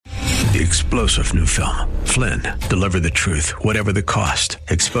The explosive new film, Flynn, deliver the truth, whatever the cost,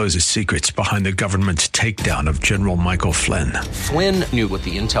 exposes secrets behind the government's takedown of General Michael Flynn. Flynn knew what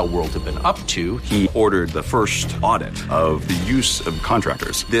the intel world had been up to. He ordered the first audit of the use of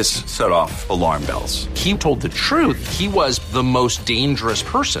contractors. This set off alarm bells. He told the truth. He was the most dangerous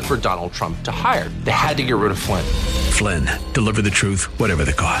person for Donald Trump to hire. They had to get rid of Flynn. Flynn, deliver the truth, whatever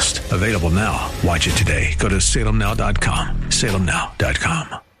the cost. Available now. Watch it today. Go to salemnow.com.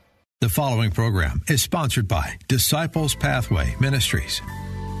 salemnow.com. The following program is sponsored by Disciples Pathway Ministries.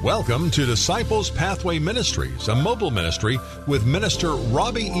 Welcome to Disciples Pathway Ministries, a mobile ministry with Minister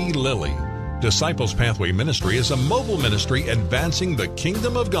Robbie E. Lilly. Disciples Pathway Ministry is a mobile ministry advancing the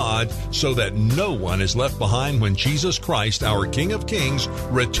kingdom of God so that no one is left behind when Jesus Christ, our King of Kings,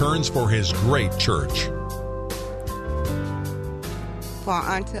 returns for his great church. For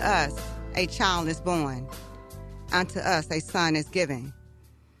unto us a child is born, unto us a son is given,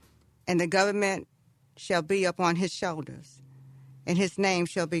 and the government shall be upon his shoulders, and his name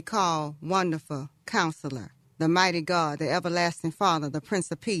shall be called Wonderful Counselor, the Mighty God, the Everlasting Father, the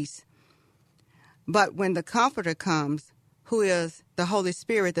Prince of Peace. But when the Comforter comes, who is the Holy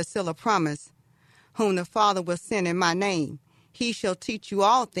Spirit, the seal of promise, whom the Father will send in my name, he shall teach you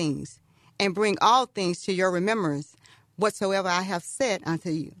all things, and bring all things to your remembrance, whatsoever I have said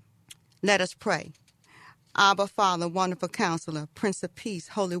unto you. Let us pray. Abba, Father, Wonderful Counselor, Prince of Peace,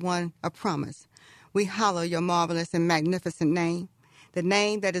 Holy One of Promise, we hallow your marvelous and magnificent name, the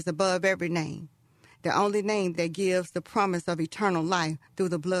name that is above every name, the only name that gives the promise of eternal life through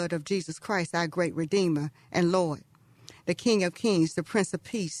the blood of Jesus Christ, our great Redeemer and Lord, the King of Kings, the Prince of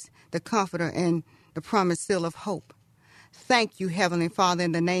Peace, the Comforter, and the promised seal of hope. Thank you, Heavenly Father,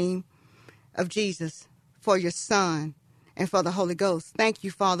 in the name of Jesus, for your Son and for the Holy Ghost. Thank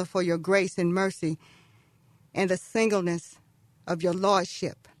you, Father, for your grace and mercy and the singleness of your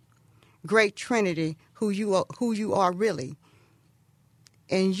lordship. Great Trinity, who you are really.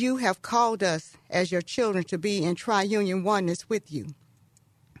 And you have called us as your children to be in triunion oneness with you.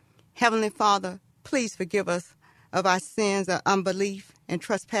 Heavenly Father, please forgive us of our sins, our unbelief, and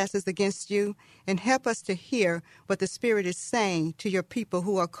trespasses against you, and help us to hear what the Spirit is saying to your people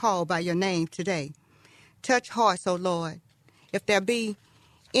who are called by your name today. Touch hearts, O Lord. If there be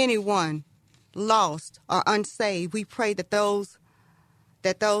anyone lost or unsaved, we pray that those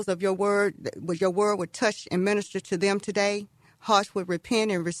of your word would touch and minister to them today. Hearts would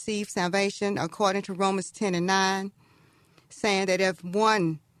repent and receive salvation according to Romans 10:9, saying that if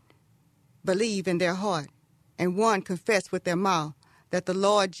one believe in their heart and one confess with their mouth that the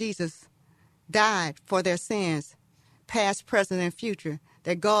Lord Jesus died for their sins, past, present, and future,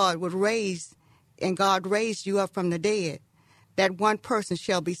 that God raised you up from the dead, that one person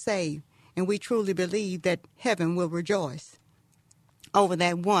shall be saved. And we truly believe that heaven will rejoice over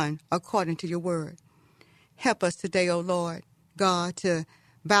that one according to your word. Help us today, O Lord God, to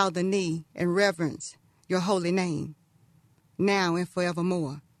bow the knee and reverence your holy name, now and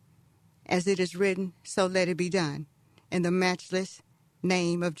forevermore. As it is written, so let it be done. In the matchless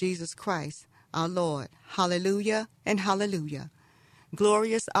name of Jesus Christ, our Lord. Hallelujah and hallelujah.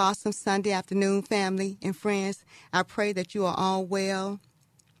 Glorious, awesome Sunday afternoon, family and friends. I pray that you are all well.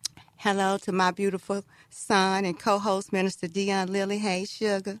 Hello to my beautiful son and co-host, Minister Dion Lilly. Hey,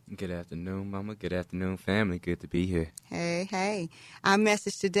 sugar. Good afternoon, Mama. Good afternoon, family. Good to be here. Hey. Our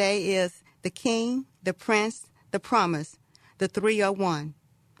message today is the King, the Prince, the Promise, the three are one.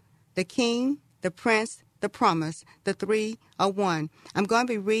 The King, the Prince, the Promise, the three are one. I'm going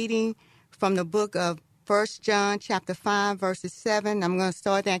to be reading from the book of 1 John chapter 5, verses 7. I'm going to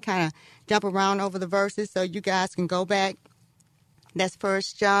start there and kind of jump around over the verses so you guys can go back. That's 1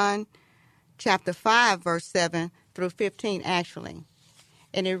 John chapter 5, verse 7 through 15, actually.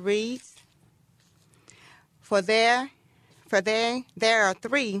 And it reads, For there are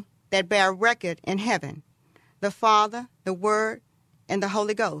three that bear record in heaven, the Father, the Word, and the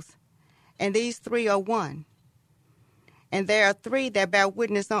Holy Ghost. And these three are one. And there are three that bear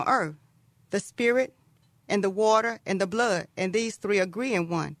witness on earth, the Spirit, and the water, and the blood. And these three agree in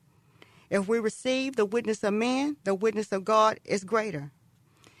one. If we receive the witness of men, the witness of God is greater.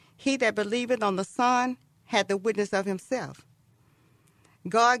 He that believeth on the Son had the witness of himself.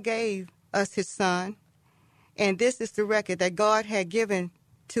 God gave us his Son, and this is the record that God had given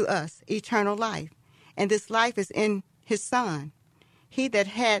to us, eternal life. And this life is in his Son. He that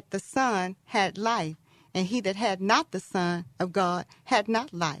had the Son had life, and he that had not the Son of God had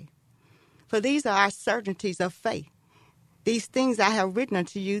not life. For these are our certainties of faith. These things I have written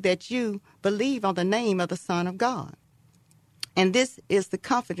unto you, that you believe on the name of the Son of God. And this is the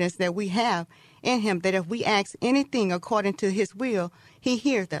confidence that we have in him, that if we ask anything according to his will, he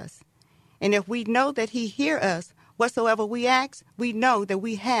heareth us. And if we know that he hear us, whatsoever we ask, we know that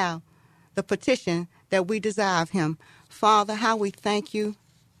we have the petition that we desire of him. Father, how we thank you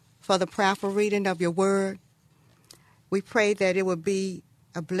for the prayerful reading of your word. We pray that it will be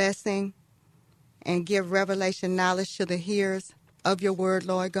a blessing and give revelation knowledge to the hearers of your word,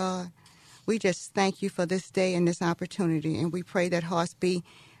 Lord God. We just thank you for this day and this opportunity, and we pray that hearts be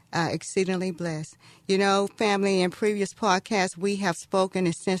exceedingly blessed. You know, family, in previous podcasts, we have spoken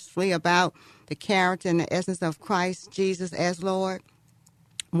extensively about the character and the essence of Christ Jesus as Lord.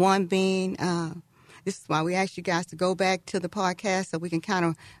 One being, this is why we ask you guys to go back to the podcast so we can kind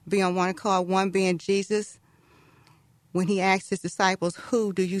of be on one accord. One being Jesus, when he asked his disciples,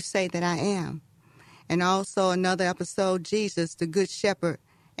 who do you say that I am? And also another episode, Jesus, the good shepherd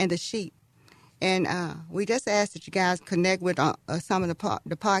and the sheep. And we just ask that you guys connect with some of the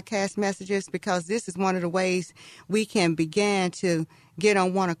podcast messages, because this is one of the ways we can begin to get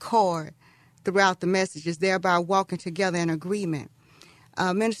on one accord throughout the messages, thereby walking together in agreement.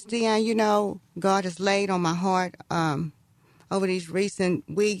 Minister Dion, you know, God has laid on my heart over these recent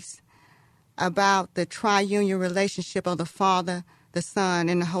weeks about the triunion relationship of the Father, the Son,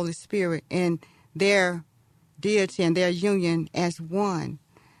 and the Holy Spirit, and their deity and their union as one.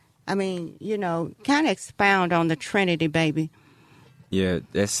 I mean, you know, kind of expound on the Trinity, baby. Yeah,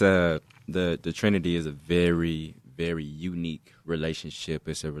 that's the Trinity is a very, very unique relationship.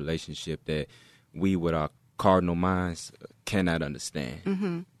 It's a relationship that we, with our cardinal minds, cannot understand.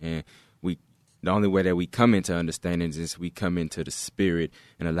 Mm-hmm. And the only way that we come into understanding is we come into the Spirit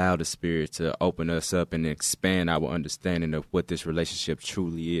and allow the Spirit to open us up and expand our understanding of what this relationship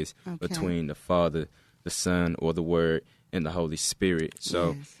truly is between the Father, the Son, or the Word, and the Holy Spirit.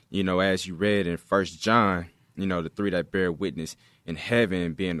 So, you know, as you read in 1 John, you know, the three that bear witness in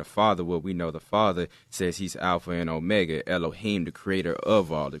heaven being the Father, well, we know the Father says he's Alpha and Omega, Elohim, the creator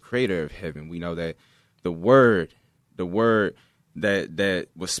of all, the creator of heaven. We know that the word that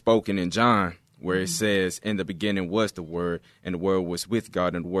was spoken in John, where it says, in the beginning was the Word, and the Word was with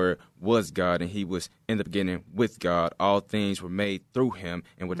God, and the Word was God, and he was in the beginning with God. All things were made through him,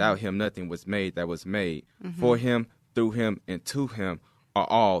 and without him nothing was made that was made. For him, through him, and to him are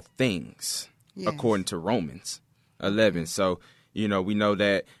all things, according to Romans 11. So, you know, we know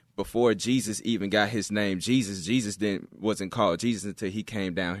that before Jesus even got his name, Jesus wasn't called Jesus until he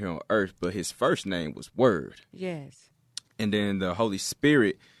came down here on earth, but his first name was Word. Yes. And then the Holy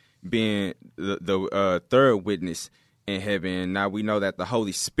Spirit being the third witness in heaven. Now we know that the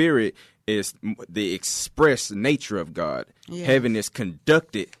Holy Spirit is the express nature of God. Yes. Heaven is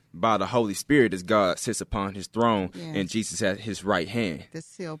conducted by the Holy Spirit as God sits upon his throne, and Jesus at his right hand. The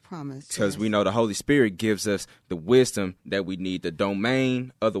sealed promise. Because we know the Holy Spirit gives us the wisdom that we need, the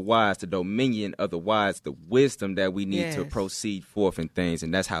domain of the wise, the dominion of the wise, the wisdom that we need to proceed forth in things,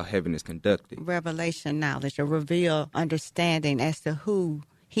 and that's how heaven is conducted. Revelation knowledge, a revealed understanding as to who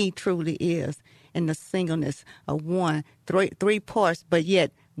he truly is in the singleness of one, three parts, but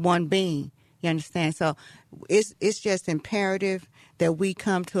yet one being. You understand? So it's just imperative that we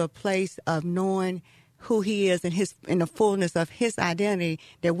come to a place of knowing who he is and in the fullness of his identity,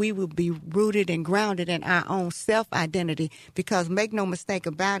 that we will be rooted and grounded in our own self-identity. Because make no mistake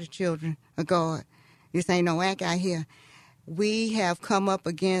about it, children of God, this ain't no act out here. We have come up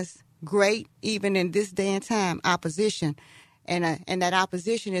against great, even in this day and time, opposition. And that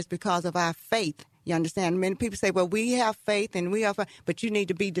opposition is because of our faith. You understand? Many people say, well, we have faith and we have faith, but you need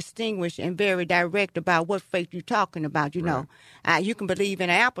to be distinguished and very direct about what faith you're talking about. You know, you can believe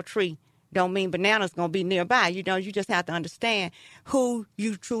in an apple tree, don't mean bananas going to be nearby. You know, you just have to understand who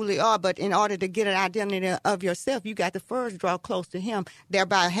you truly are. But in order to get an identity of yourself, you got to first draw close to him,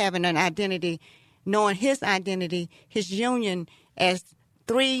 thereby having an identity, knowing his identity, his union as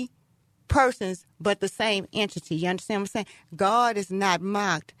three persons, but the same entity. You understand what I'm saying? God is not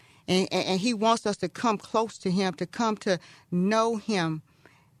mocked, and he wants us to come close to him, to come to know him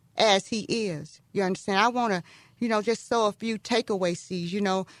as he is. You understand? I want to, you know, just sow a few takeaway seeds, you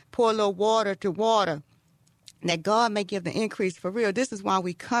know, pour a little water to water, that God may give the increase for real. This is why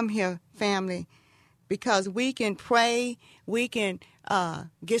we come here, family, because we can pray, we can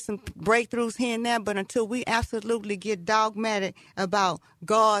get some breakthroughs here and there, but until we absolutely get dogmatic about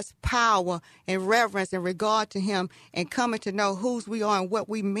God's power and reverence and regard to him and coming to know whose we are and what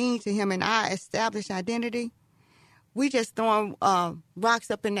we mean to him and our established identity, we just throwing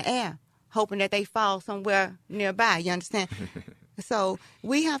rocks up in the air, hoping that they fall somewhere nearby, you understand? So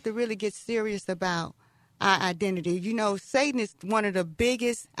we have to really get serious about our identity. You know, Satan is one of the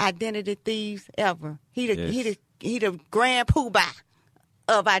biggest identity thieves ever. He the grand poobah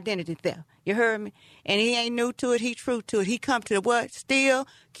of identity theft. You heard me? And he ain't new to it. He true to it. He come to what? Steal,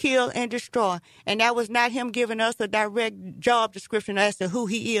 kill, and destroy. And that was not him giving us a direct job description as to who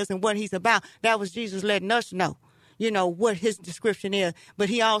he is and what he's about. That was Jesus letting us know, what his description is. But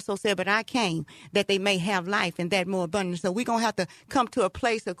he also said, but I came that they may have life and that more abundant. So we're going to have to come to a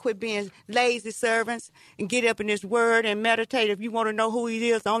place of quit being lazy servants and get up in this word and meditate. If you want to know who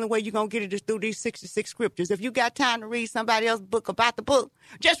he is, the only way you're going to get it is through these 66 scriptures. If you got time to read somebody else's book about the book,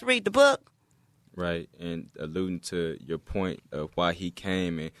 just read the book. Right, and alluding to your point of why he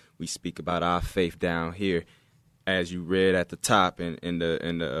came, and we speak about our faith down here, as you read at the top in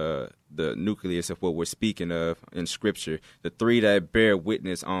the nucleus of what we're speaking of in Scripture, the three that bear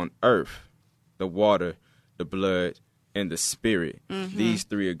witness on earth, the water, the blood, and the Spirit. Mm-hmm. These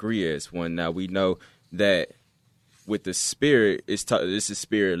three agree as one. Now we know that with the Spirit, this is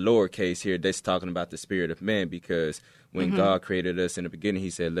Spirit lowercase here. That's talking about the spirit of man, because when God created us in the beginning, he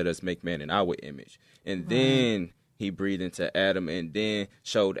said, let us make man in our image. And then he breathed into Adam and then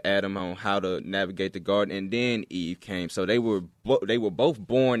showed Adam on how to navigate the garden. And then Eve came. So they were both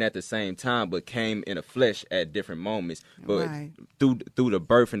born at the same time, but came in a flesh at different moments. But through the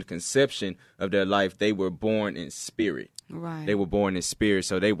birth and the conception of their life, they were born in spirit. Right. They were born in spirit.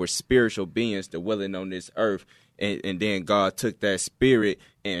 So they were spiritual beings dwelling on this earth. And then God took that spirit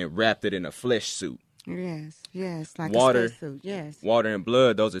and wrapped it in a flesh suit. Yes, like water, a spacesuit. Yes, water and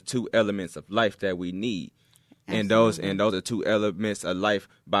blood. Those are two elements of life that we need, and those are two elements of life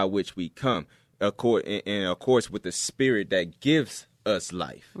by which we come. Of course, with the spirit that gives us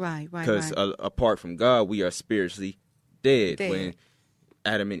life. Right. Because apart from God, we are spiritually dead. When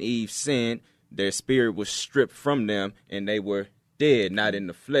Adam and Eve sinned, their spirit was stripped from them, and they were dead, not in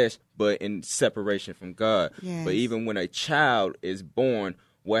the flesh, but in separation from God. Yes. But even when a child is born,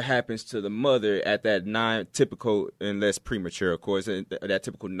 what happens to the mother at that typical and less premature, of course, that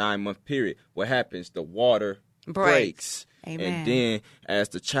typical 9-month period? What happens? The water breaks. Amen. And then as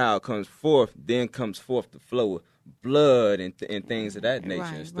the child comes forth, comes forth the flow of blood and things of that nature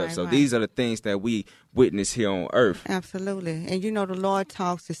and stuff. So these are the things that we witness here on earth. Absolutely. And the Lord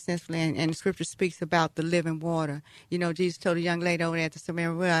talks extensively, and the scripture speaks about the living water. Jesus told a young lady over there at the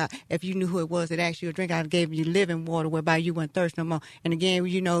Samaritan well, if you knew who it was that asked you a drink, I gave you living water whereby you wouldn't thirst no more. And again,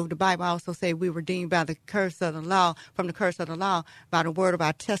 the Bible also says we were redeemed by the curse of the law, from the curse of the law, by the word of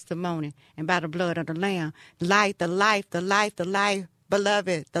our testimony and by the blood of the Lamb. The life.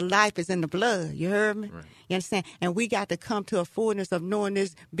 Beloved, the life is in the blood. You heard me? Right. You understand? And we got to come to a fullness of knowing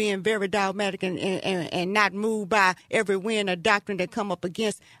this, being very dogmatic and not moved by every wind or doctrine that come up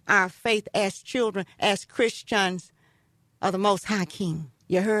against our faith as children, as Christians of the Most High King.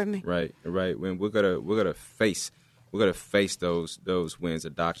 You heard me? Right. When we're gonna face those winds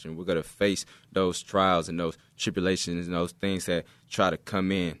of doctrine. We're gonna face those trials and those tribulations and those things that try to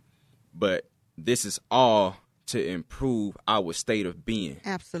come in. But this is all to improve our state of being.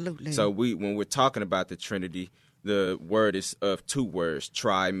 Absolutely. So when we're talking about the Trinity, the word is of two words,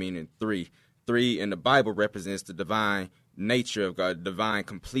 tri meaning three. Three in the Bible represents the divine nature of God, divine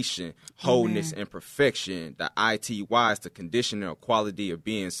completion, wholeness, and perfection. The ITY is the condition or quality of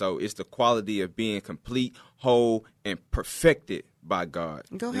being. So it's the quality of being complete, whole, and perfected by God.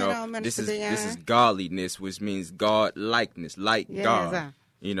 Go ahead, Minister Dion. This is godliness, which means God likeness, God.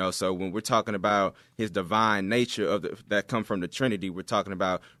 So when we're talking about his divine nature that come from the Trinity, we're talking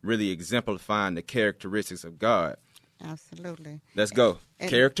about really exemplifying the characteristics of God. Absolutely. Let's go.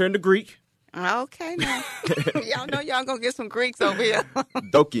 Character in the Greek. Okay, now. Y'all know y'all going to get some Greeks over here.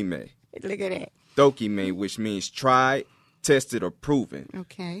 Dokime. Look at that. Dokime, which means tried, tested, or proven.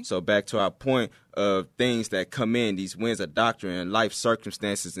 Okay. So back to our point of things that come in, these winds of doctrine and life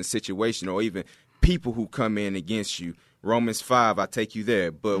circumstances and situation, or even people who come in against you. Romans 5, I take you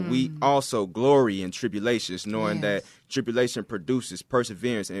there. But we also glory in tribulations, knowing that tribulation produces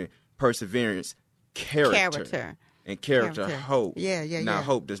perseverance, and perseverance, character. And character, hope. Now,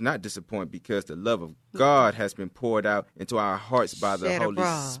 hope does not disappoint, because the love of God has been poured out into our hearts by the Holy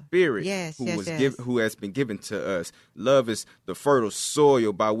Spirit, who has been given to us. Love is the fertile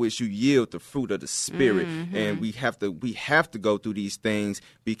soil by which you yield the fruit of the Spirit. And we have to go through these things,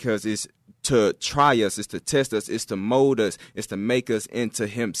 because it's to try us, it's to test us, it's to mold us, it's to make us into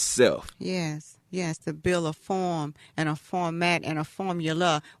himself. Yes, to build a form and a format and a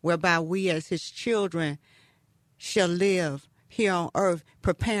formula whereby we as his children shall live here on earth,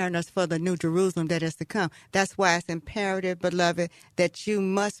 preparing us for the new Jerusalem that is to come. That's why it's imperative, beloved, that you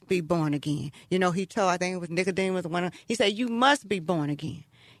must be born again. He told, I think it was Nicodemus, he said, you must be born again.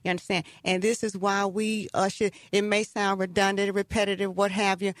 You understand? And this is why we usher. It may sound redundant, repetitive, what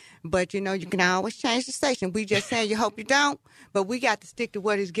have you, but you can always change the station. We just saying you hope you don't, but we got to stick to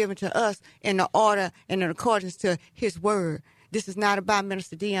what is given to us in the order and in accordance to His word. This is not about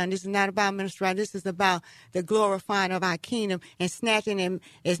Minister Dion. This is not about Minister Ryan. This is about the glorifying of our kingdom and snatching in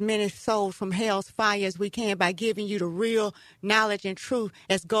as many souls from hell's fire as we can by giving you the real knowledge and truth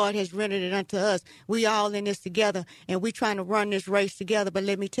as God has rendered it unto us. We all in this together, and we trying to run this race together. But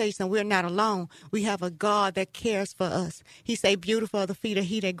let me tell you something, we're not alone. We have a God that cares for us. He say, beautiful are the feet of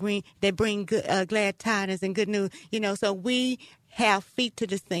he that bring good, glad tidings and good news. So we have feet to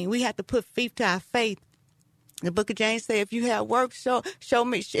this thing. We have to put feet to our faith. The book of James says, if you have works, show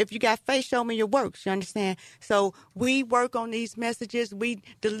me. If you got faith, show me your works. You understand? So we work on these messages. We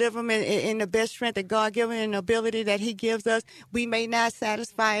deliver them in the best strength that God gives and the ability that He gives us. We may not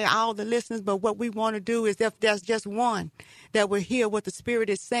satisfy all the listeners, but what we want to do is, if there's just one that will hear what the Spirit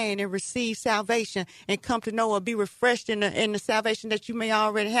is saying and receive salvation and come to know or be refreshed in the salvation that you may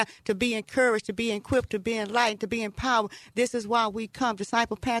already have, to be encouraged, to be equipped, to be enlightened, to be empowered. This is why we come.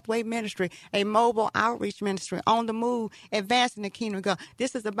 Disciple Pathway Ministry, a mobile outreach ministry on the move, advancing the kingdom of God.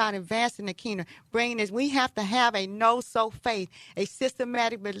 This is about advancing the kingdom, bringing this. We have to have a know-so faith, a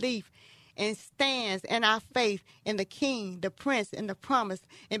systematic belief, and stands in our faith in the King, the Prince, and the promise,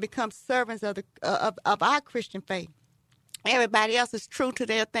 and become servants of our Christian faith. Everybody else is true to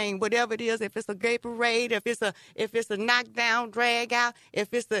their thing, whatever it is. If it's a gay parade, if it's a knockdown, drag out,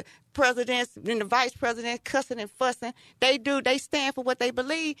 if it's the president and the vice president cussing and fussing, they stand for what they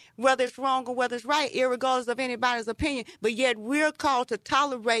believe, whether it's wrong or whether it's right, irregardless of anybody's opinion. But yet we're called to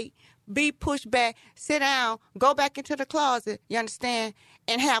tolerate, be pushed back, sit down, go back into the closet, you understand,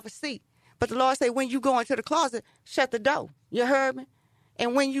 and have a seat. But the Lord said, when you go into the closet, shut the door. You heard me?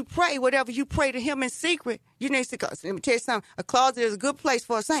 And when you pray, whatever you pray to Him in secret, you need to, let me tell you something, a closet is a good place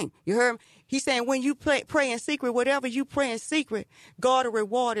for a saint. You heard me? He's saying when you pray in secret, whatever you pray in secret, God will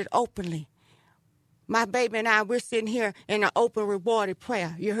reward it openly. My baby and I, we're sitting here in an open, rewarded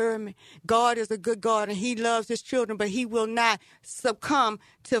prayer. You heard me? God is a good God, and He loves His children, but He will not succumb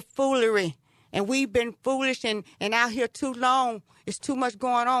to foolery. And we've been foolish and out here too long. It's too much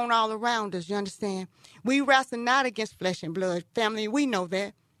going on all around us, you understand? We wrestle not against flesh and blood, family, we know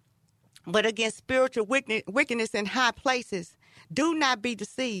that, but against spiritual wickedness in high places. Do not be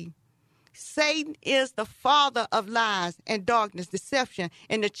deceived. Satan is the father of lies and darkness, deception,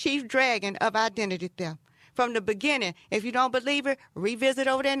 and the chief dragon of identity theft. From the beginning, if you don't believe it, revisit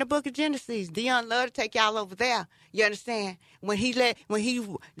over there in the book of Genesis. Dion love to take y'all over there. You understand? When he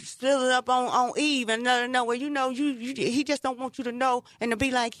stood up on Eve and let her know, well, he just don't want you to know and to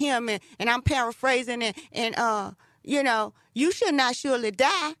be like him. And I'm paraphrasing and you should not surely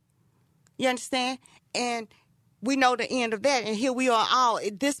die. You understand? And we know the end of that. And here we are all,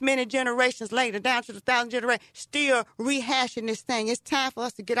 this many generations later, down to the 1,000 generations, still rehashing this thing. It's time for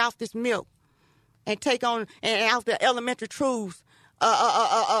us to get off this milk and take on and out the elementary truths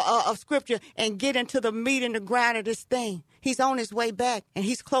of Scripture and get into the meat and the grind of this thing. He's on his way back, and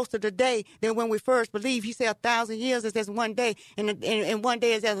He's closer today than when we first believed. He said 1,000 years is as one day, and 1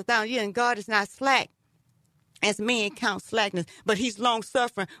 day is as 1,000 years, and God is not slack, as men count slackness, but He's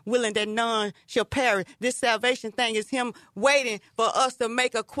long-suffering, willing that none shall perish. This salvation thing is Him waiting for us to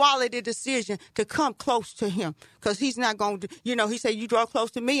make a quality decision to come close to Him, because He's not going to, He said, you draw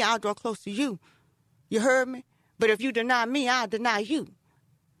close to me, I'll draw close to you. You heard me? But if you deny me, I'll deny you.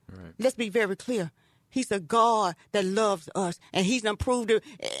 Right. Let's be very clear. He's a God that loves us, and He's improved it.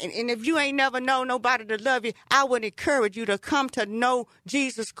 And if you ain't never known nobody to love you, I would encourage you to come to know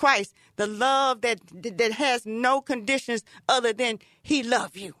Jesus Christ, the love that has no conditions other than He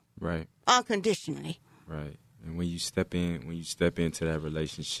loves you. Right. Unconditionally. Right. And when you step into that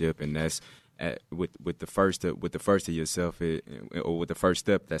relationship, and that's with the first of yourself, or with the first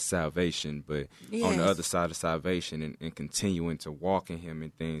step, that's salvation. But yes, on the other side of salvation and continuing to walk in Him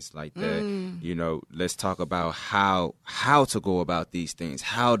and things like that, let's talk about how to go about these things,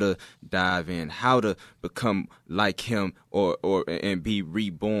 how to dive in, how to become like Him, or be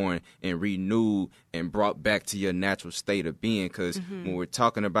reborn and renewed and brought back to your natural state of being. Because when we're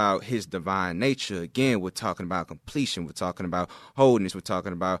talking about His divine nature, again, we're talking about completion, we're talking about wholeness, we're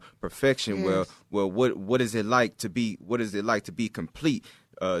talking about perfection. Yes. Well, what is it like to be? What is it like to be complete?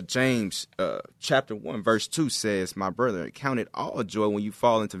 James chapter 1 verse 2 says, "My brother, count it all joy when you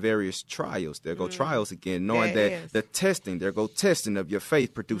fall into various trials." There go trials again, knowing that the testing, there go testing of your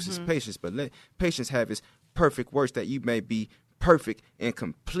faith produces patience. But let patience have its perfect works, that you may be perfect and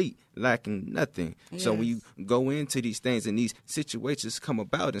complete, lacking nothing. So when you go into these things and these situations come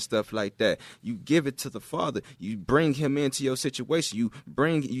about and stuff like that, you give it to the Father. You bring him into your situation.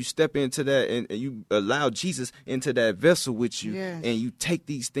 You step into that and you allow Jesus into that vessel with you, and you take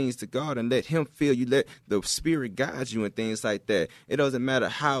these things to God and let him fill you. Let the Spirit guide you and things like that. It doesn't matter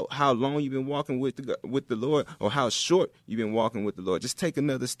how long you've been walking with the Lord or how short you've been walking with the Lord. Just take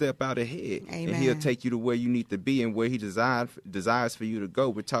another step out ahead, and he'll take you to where you need to be and where he desires for you to go.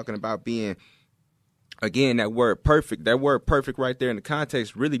 We're talking about being, again, that word perfect right there in the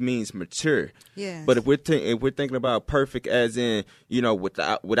context really means mature. Yes. But if we're thinking about perfect as in,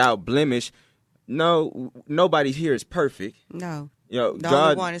 without blemish, no, nobody here is perfect. No. The God,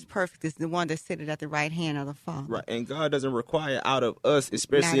 only one is perfect is the one that's seated at the right hand of the Father. Right, and God doesn't require out of us,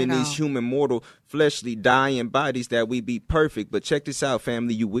 especially in these human, mortal, fleshly, dying bodies, that we be perfect. But check this out,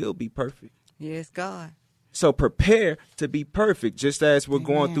 family, you will be perfect. Yes, God. So prepare to be perfect, just as we're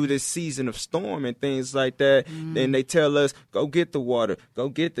going through this season of storm and things like that. Then they tell us, go get the water, go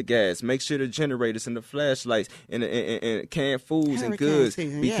get the gas, make sure the generators and the flashlights and canned foods and goods,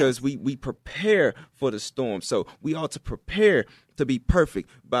 because we prepare for the storm. So we ought to prepare to be perfect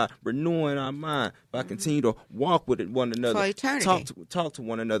by renewing our mind, by continue to walk with one another, for eternity. talk to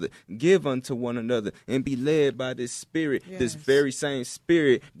one another, give unto one another, and be led by this Spirit, this very same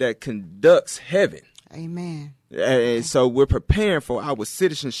Spirit that conducts heaven. Amen. And so we're preparing for our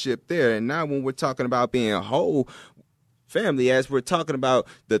citizenship there. And now when we're talking about being whole, family, as we're talking about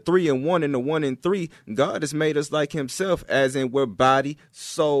the 3 in 1 and the 1 in 3, God has made us like himself, as in we're body,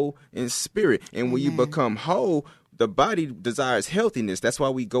 soul, and spirit. And when you become whole, the body desires healthiness. That's why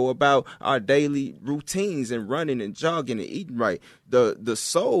we go about our daily routines and running and jogging and eating right. The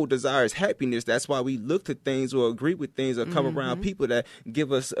soul desires happiness. That's why we look to things or agree with things or come around people that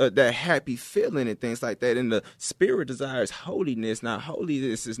give us that happy feeling and things like that. And the spirit desires holiness. Now,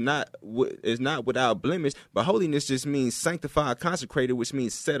 holiness is not without blemish, but holiness just means sanctified, consecrated, which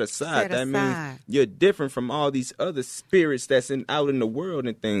means set aside. That means you're different from all these other spirits that's out in the world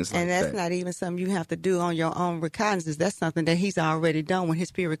and things like that. And that's not even something you have to do on your own recognizance. That's something that he's already done when his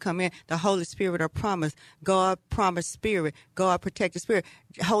Spirit come in. The Holy Spirit of promise. God promised Spirit. God protected Spirit.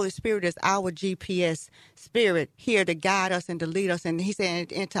 Holy Spirit is our GPS Spirit here to guide us and to lead us. And he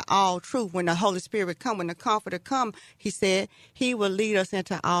said into all truth. When the Holy Spirit come, when the Comforter come, he said he will lead us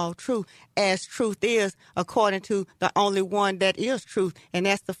into all truth, as truth is, according to the only one that is truth, and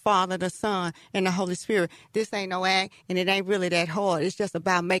that's the Father, the Son, and the Holy Spirit. This ain't no act, and it ain't really that hard. It's just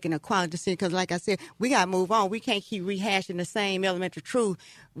about making a quality decision, because like I said, we got to move on. We can't keep rehashing the same elementary truth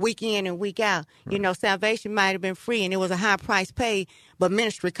week in and week out. Right. Salvation might have been free, and it was a high price paid, but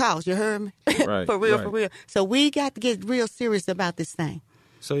ministry costs. You heard me? Right, for real. So we got to get real serious about this thing.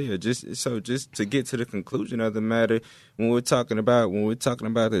 So just to get to the conclusion of the matter, when we're talking about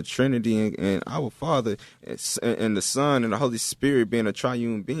the Trinity and our Father and the Son and the Holy Spirit being a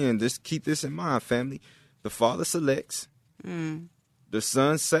triune being, just keep this in mind, family. The Father selects, the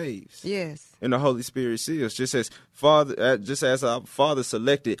Son saves, yes, and the Holy Spirit seals. Just as our Father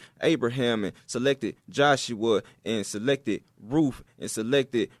selected Abraham and selected Joshua and selected Ruth and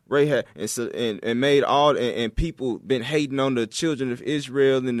selected Rahab and made all and people been hating on the children of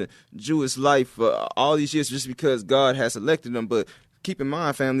Israel and the Jewish life for all these years just because God has selected them. But keep in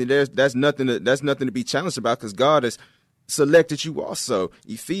mind, family, that's nothing to be challenged about, because God has selected you also.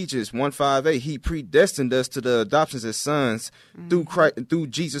 Ephesians 1:5-8, he predestined us to the adoptions as sons through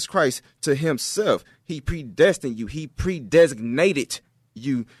Jesus Christ to himself. He predestined you. He predesignated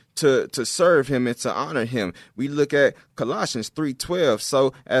you to serve him and to honor him. We look at Colossians 3:12.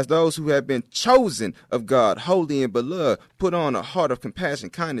 So as those who have been chosen of God, holy and beloved, put on a heart of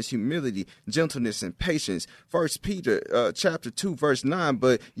compassion, kindness, humility, gentleness, and patience. 1 Peter chapter 2 verse 9.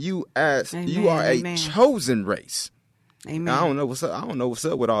 But you are a chosen race. Amen. Now, I don't know what's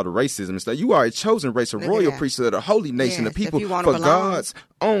up with all the racism and stuff. You are a chosen race, a royal priesthood, a holy nation, a people for God's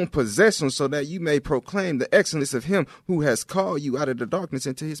own possession, so that you may proclaim the excellence of him who has called you out of the darkness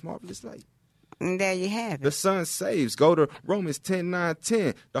into his marvelous light. And there you have it. The Son saves. Go to Romans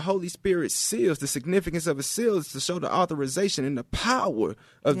 10:9-10. The Holy Spirit seals. The significance of a seal is to show the authorization and the power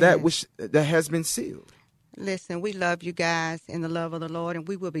of that has been sealed. Listen, we love you guys in the love of the Lord, and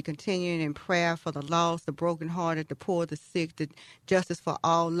we will be continuing in prayer for the lost, the brokenhearted, the poor, the sick, the justice for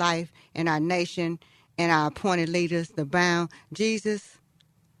all life in our nation and our appointed leaders, the bound. Jesus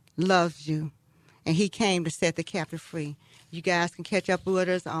loves you, and he came to set the captive free. You guys can catch up with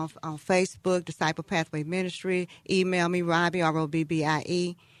us on Facebook, Disciple Pathway Ministry. Email me, Robbie,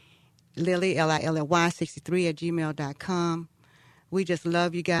 ROBBIE, Lily, LILLY, 63@gmail.com. We just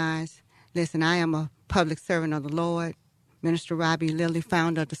love you guys. Listen, I am a public servant of the Lord, Minister Robbie Lilly,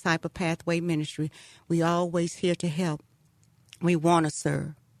 founder of Disciple Pathway Ministry. We always here to help. We want to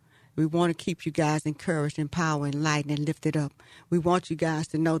serve. We want to keep you guys encouraged, empowered, enlightened, and lifted up. We want you guys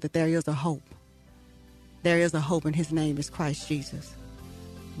to know that there is a hope. There is a hope, and his name is Christ Jesus.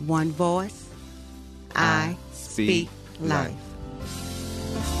 One voice, I speak life.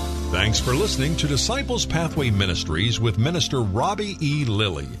 Thanks for listening to Disciples Pathway Ministries with Minister Robbie E.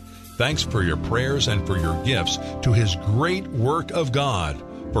 Lilly. Thanks for your prayers and for your gifts to his great work of God.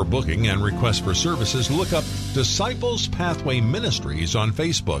 For booking and requests for services, look up Disciples Pathway Ministries on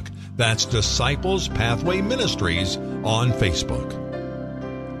Facebook. That's Disciples Pathway Ministries on Facebook.